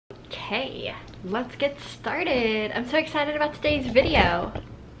Okay, let's get started. I'm so excited about today's video.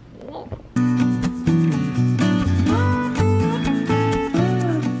 Whoa.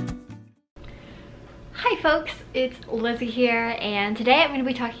 Hi folks, it's Lizzie here, and today I'm going to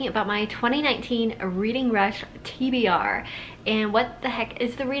be talking about my 2019 Reading Rush TBR. And what the heck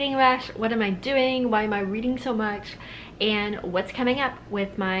is the Reading Rush? What am I doing? Why am I reading so much? And what's coming up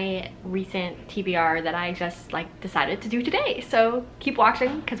with my recent TBR that I just decided to do today. So keep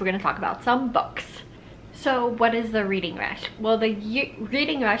watching because we're going to talk about some books. So what is the Reading Rush? Well, the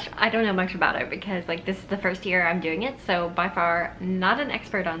Reading Rush, I don't know much about it because this is the first year I'm doing it, so by far not an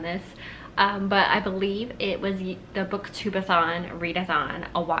expert on this. But I believe it was the booktubeathon, readathon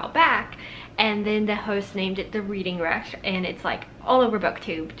a while back, and then the host named it the Reading Rush, and it's all over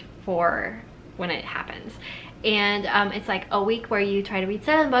booktube for when it happens. And it's a week where you try to read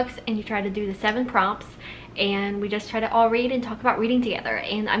 7 books and you try to do the 7 prompts, and we just try to all read and talk about reading together.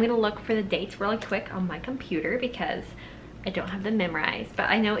 And I'm gonna look for the dates really quick on my computer because I don't have them memorized,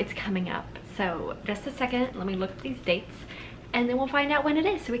 but I know it's coming up. So just a second, let me look at these dates and then we'll find out when it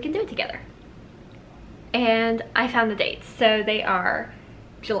is so we can do it together. And I found the dates. So they are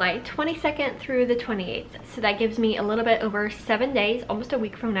July 22nd through the 28th. So that gives me a little bit over 7 days, almost a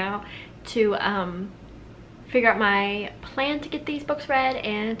week from now, to figure out my plan to get these books read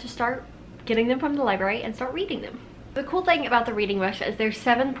and to start getting them from the library and start reading them. The cool thing about the Reading Rush is there's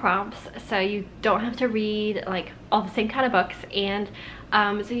 7 prompts, so you don't have to read all the same kind of books, and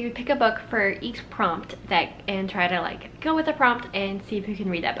so you pick a book for each prompt and try to go with the prompt and see if you can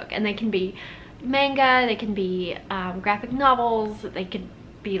read that book. And they can be manga, they can be graphic novels, they could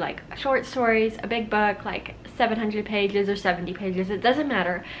be short stories, a big book 700 pages or 70 pages, it doesn't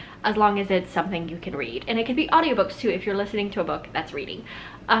matter as long as it's something you can read. And it could be audiobooks too if you're listening to a book that's reading.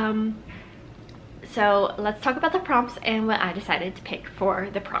 So let's talk about the prompts and what I decided to pick for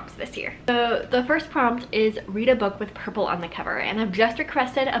the prompts this year. So the first prompt is read a book with purple on the cover, and I've just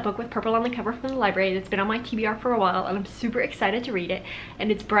requested a book with purple on the cover from the library that's been on my TBR for a while, and I'm super excited to read it.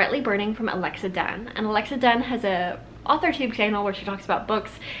 And it's Brightly Burning from Alexa Dunn, and Alexa Dunn has a AuthorTube channel where she talks about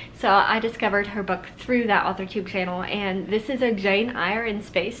books, so I discovered her book through that AuthorTube channel. And this is a Jane Eyre in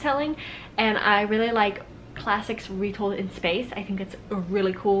space telling, and I really like classics retold in space. I think it's a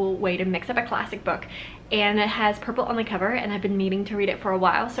really cool way to mix up a classic book, and it has purple on the cover, and I've been meaning to read it for a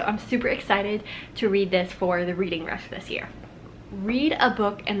while, so I'm super excited to read this for the Reading Rush this year. Read a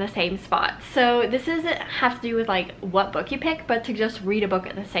book in the same spot. So this doesn't have to do with what book you pick, but to just read a book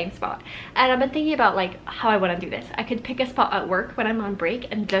at the same spot. And I've been thinking about how I want to do this. I could pick a spot at work when I'm on break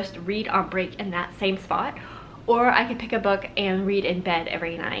and just read on break in that same spot, or I could pick a book and read in bed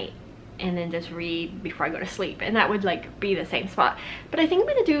every night and then just read before I go to sleep, and that would be the same spot. But I think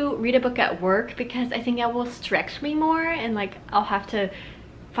I'm gonna read a book at work because I think that will stretch me more, and I'll have to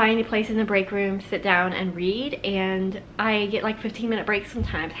find a place in the break room, sit down and read, and I get 15-minute breaks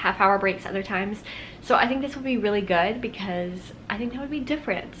sometimes, half-hour breaks other times. So I think this will be really good because I think that would be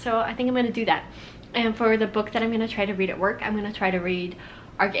different. So I think I'm gonna do that. And for the book that I'm gonna try to read at work, I'm gonna try to read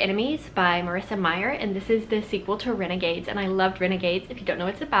Arch Enemies by Marissa Meyer, and this is the sequel to Renegades, and I loved Renegades. If you don't know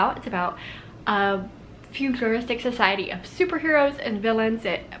what it's about a futuristic society of superheroes and villains.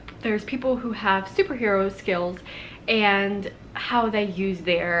 There's people who have superhero skills and how they use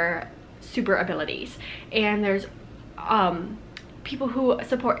their super abilities, and there's people who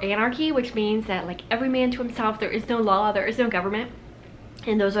support anarchy, which means that every man to himself, there is no law, there is no government.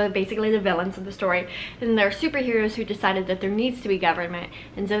 And those are basically the villains of the story. And there are superheroes who decided that there needs to be government,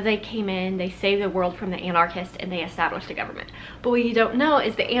 and so they came in, they saved the world from the anarchists, and they established a government. But what you don't know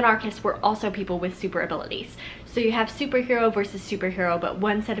is the anarchists were also people with super abilities. So you have superhero versus superhero, but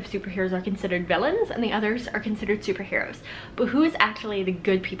one set of superheroes are considered villains and the others are considered superheroes. But who is actually the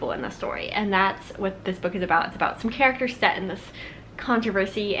good people in the story? And that's what this book is about. It's about some characters set in this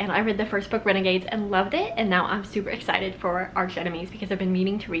controversy, and I read the first book, Renegades, and loved it, and now I'm super excited for Arch Enemies because I've been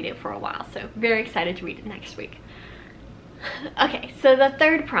meaning to read it for a while, so very excited to read it next week. Okay, so the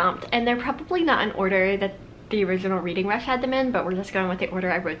third prompt, and they're probably not in order that the original Reading Rush had them in, but we're just going with the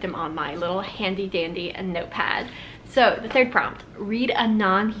order I wrote them on my little handy dandy notepad. So the third prompt, read a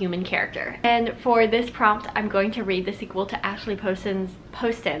non-human character. And for this prompt, I'm going to read the sequel to Ashley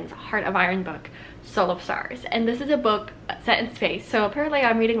Poston's Heart of Iron book, Soul of Stars. And this is a book set in space. So apparently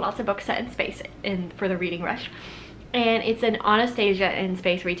I'm reading lots of books set in space for the Reading Rush. And it's an Anastasia in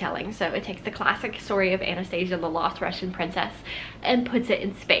space retelling. So it takes the classic story of Anastasia, the lost Russian princess, and puts it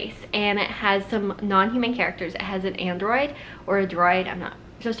in space. And it has some non-human characters. It has an android or a droid, I'm not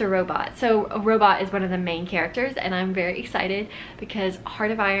just a robot. So a robot is one of the main characters, and I'm very excited because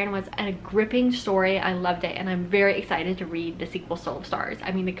Heart of Iron was a gripping story. I loved it, and I'm very excited to read the sequel, Soul of Stars.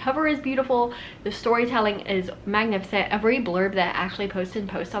 I mean, the cover is beautiful, the storytelling is magnificent. Every blurb that I actually post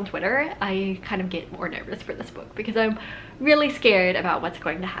on Twitter, I kind of get more nervous for this book because I'm really scared about what's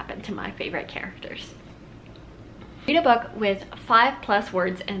going to happen to my favorite characters. Read a book with 5+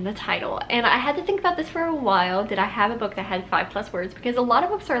 words in the title, and I had to think about this for a while. Did I have a book that had 5+ words? Because a lot of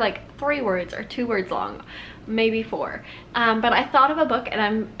books are like 3 words or 2 words long, maybe 4. But I thought of a book and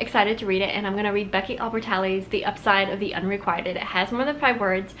I'm excited to read it, and I'm gonna read Becky Albertalli's The Upside of the Unrequited. It has more than 5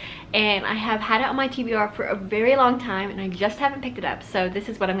 words, and I have had it on my TBR for a very long time, and I just haven't picked it up, so this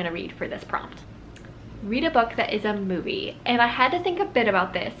is what I'm gonna read for this prompt. Read a book that is a movie, and I had to think a bit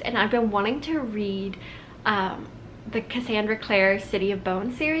about this, and I've been wanting to read the Cassandra Clare City of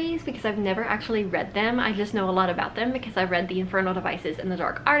Bones series because I've never actually read them. I just know a lot about them because I read The Infernal Devices and The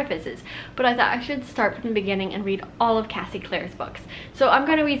Dark Artifices, but I thought I should start from the beginning and read all of Cassie Clare's books. So I'm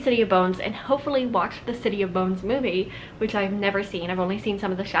going to read City of Bones and hopefully watch the City of Bones movie, which I've never seen. I've only seen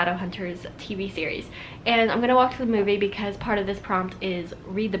some of the Shadowhunters TV series, and I'm going to watch the movie because part of this prompt is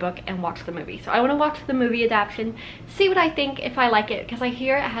read the book and watch the movie. So I want to watch the movie adaptation, see what I think, if I like it, because I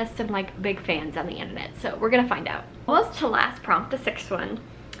hear it has some like big fans on the internet, so we're gonna find out. Almost to last prompt, the 6th one.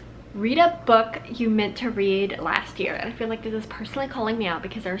 Read a book you meant to read last year. And I feel like this is personally calling me out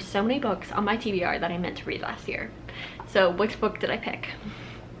because there are so many books on my TBR that I meant to read last year. So which book did I pick?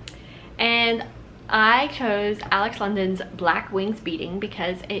 And I chose Alex London's Black Wings Beating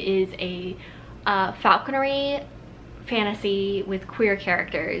because it is a falconry fantasy with queer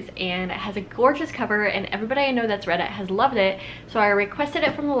characters, and it has a gorgeous cover, and everybody I know that's read it has loved it, so I requested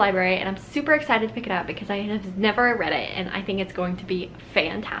it from the library, and I'm super excited to pick it up because I have never read it and I think it's going to be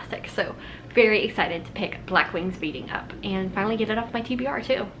fantastic. So very excited to pick Black Wings Beating up and finally get it off my TBR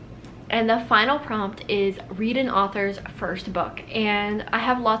too. And the final prompt is read an author's first book, and I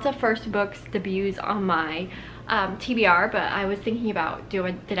have lots of first books debuts on my TBR, but I was thinking about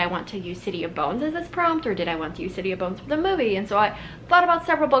did I want to use City of Bones as this prompt, or did I want to use City of Bones for the movie? And so I thought about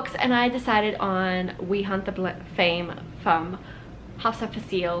several books, and I decided on We Hunt the Flame from Hafsa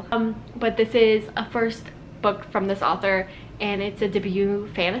Fasil. But this is a first book from this author, and it's a debut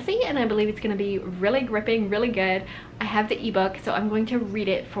fantasy, and I believe it's going to be really gripping, really good. I have the ebook, so I'm going to read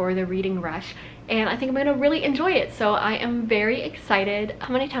it for the Reading Rush, and I think I'm going to really enjoy it, so I am very excited.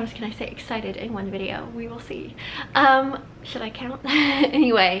 How many times can I say excited in one video? We will see. Should I count?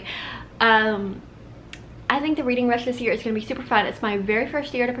 Anyway, I think the Reading Rush this year is going to be super fun. It's my very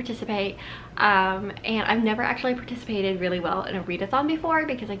first year to participate, and I've never actually participated really well in a readathon before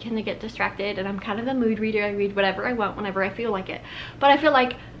because I tend to get distracted, and I'm kind of a mood reader. I read whatever I want whenever I feel like it. But I feel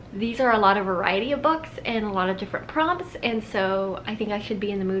like these are a lot of variety of books and a lot of different prompts, and so I think I should be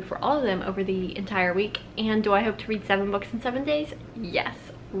in the mood for all of them over the entire week. And do I hope to read 7 books in 7 days? Yes,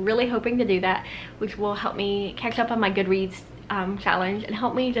 really hoping to do that, which will help me catch up on my Goodreads challenge and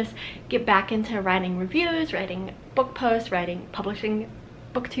help me just get back into writing reviews, writing book posts, publishing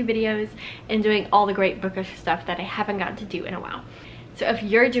booktube videos, and doing all the great bookish stuff that I haven't gotten to do in a while. So if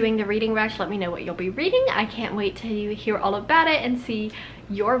you're doing the Reading Rush, let me know what you'll be reading. I can't wait to hear all about it and see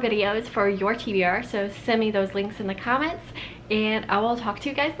your videos for your TBR. So send me those links in the comments, and I will talk to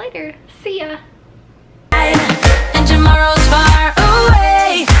you guys later. See ya! And tomorrow's far.